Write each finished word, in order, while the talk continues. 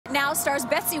House stars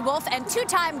Betsy Wolfe and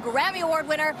two-time Grammy Award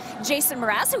winner Jason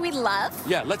Mraz, who we love.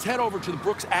 Yeah, let's head over to the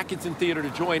Brooks Atkinson Theater to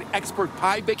join expert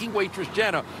pie-baking waitress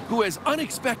Jenna, who has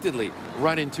unexpectedly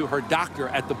run into her doctor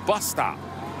at the bus stop.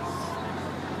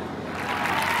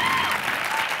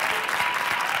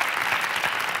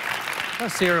 Oh,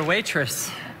 so you're a waitress.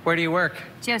 Where do you work?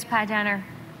 Joe's Pie Diner.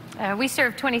 We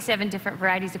serve 27 different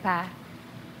varieties of pie.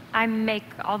 I make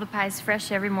all the pies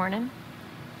fresh every morning.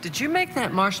 Did you make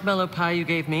that marshmallow pie you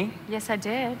gave me? Yes, I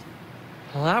did.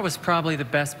 Well, that was probably the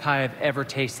best pie I've ever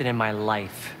tasted in my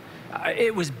life.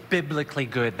 It was biblically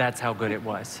good, that's how good it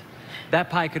was.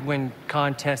 That pie could win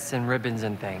contests and ribbons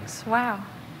and things. Wow,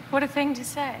 what a thing to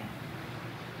say.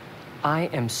 I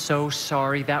am so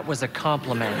sorry, that was a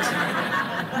compliment.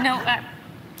 No,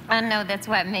 I know that's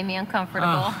why it made me uncomfortable.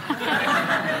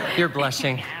 Oh. You're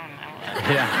blushing.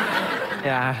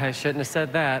 Yeah, I shouldn't have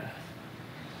said that.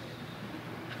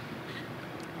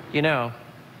 You know,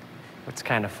 what's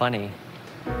kind of funny,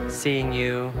 seeing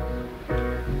you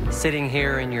sitting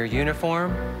here in your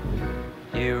uniform,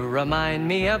 you remind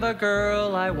me of a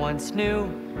girl I once knew.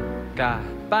 God,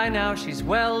 by now she's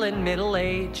well in middle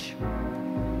age.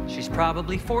 She's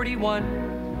probably 41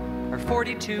 or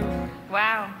 42.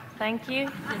 Wow, thank you.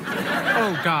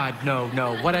 Oh, God, no.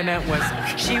 What I meant was,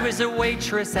 she was a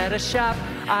waitress at a shop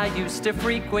I used to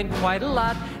frequent quite a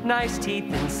lot. Nice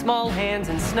teeth and small hands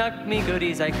and snuck me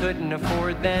goodies I couldn't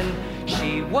afford then.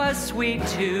 She was sweet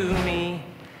to me,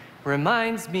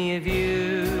 reminds me of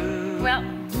you. Well,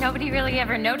 nobody really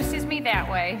ever notices me that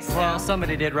way, so. Well,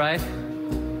 somebody did, right?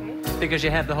 Because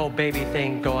you have the whole baby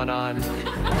thing going on.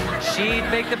 She'd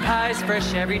bake the pies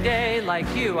fresh every day, like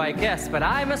you, I guess. But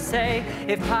I must say,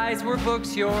 if pies were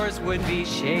books, yours would be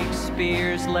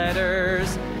Shakespeare's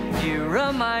letters. You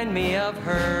remind me of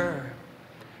her,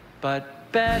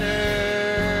 but better.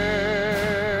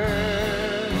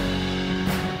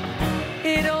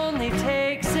 It only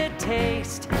takes a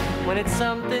taste when it's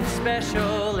something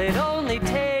special. It only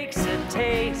takes a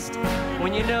taste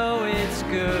when you know it's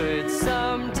good.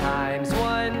 Sometimes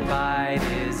one bite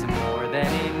is more than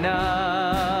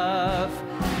enough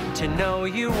to know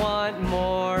you want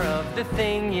more of the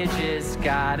thing you just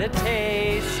got a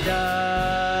taste of.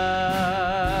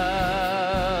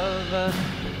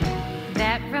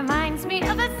 That reminds me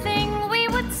of a thing we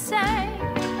would say.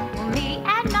 Well, me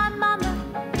and my mama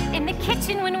in the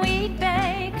kitchen when we'd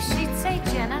bake. She'd say,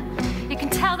 Jenna, you can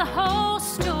tell the whole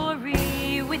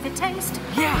story with a taste.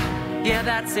 Yeah,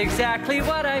 that's exactly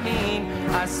what I mean.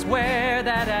 I swear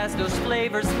that as those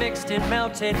flavors mixed and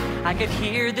melted, I could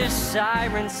hear this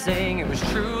siren sing. It was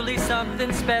truly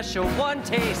something special, one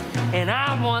taste, and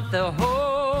I want the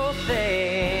whole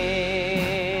thing.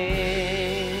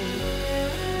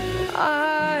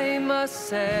 I must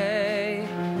say,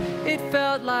 it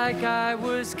felt like I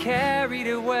was carried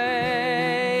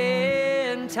away,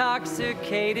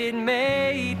 intoxicated,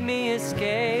 made me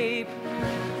escape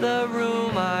the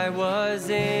room I was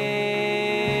in.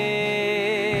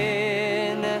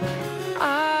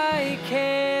 I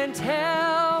can't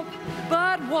help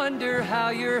but wonder how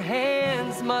your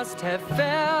hands must have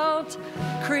felt,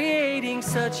 creating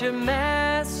such a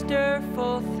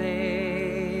masterful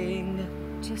thing.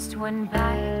 Just one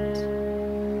bite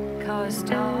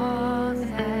caused all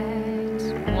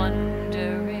that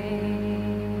wondering.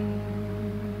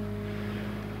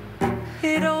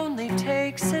 It only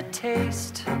takes a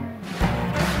taste.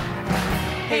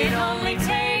 It only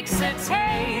takes a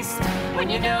taste when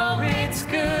you know it's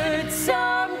good.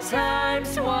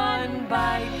 Sometimes one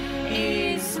bite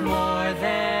is more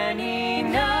than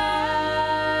enough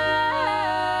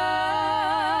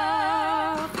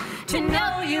to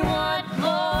know you want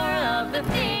more of the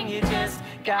thing you just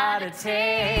got a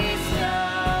taste of.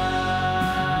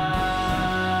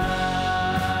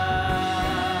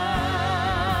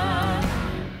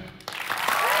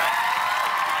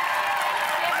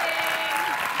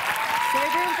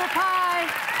 Save room for pie.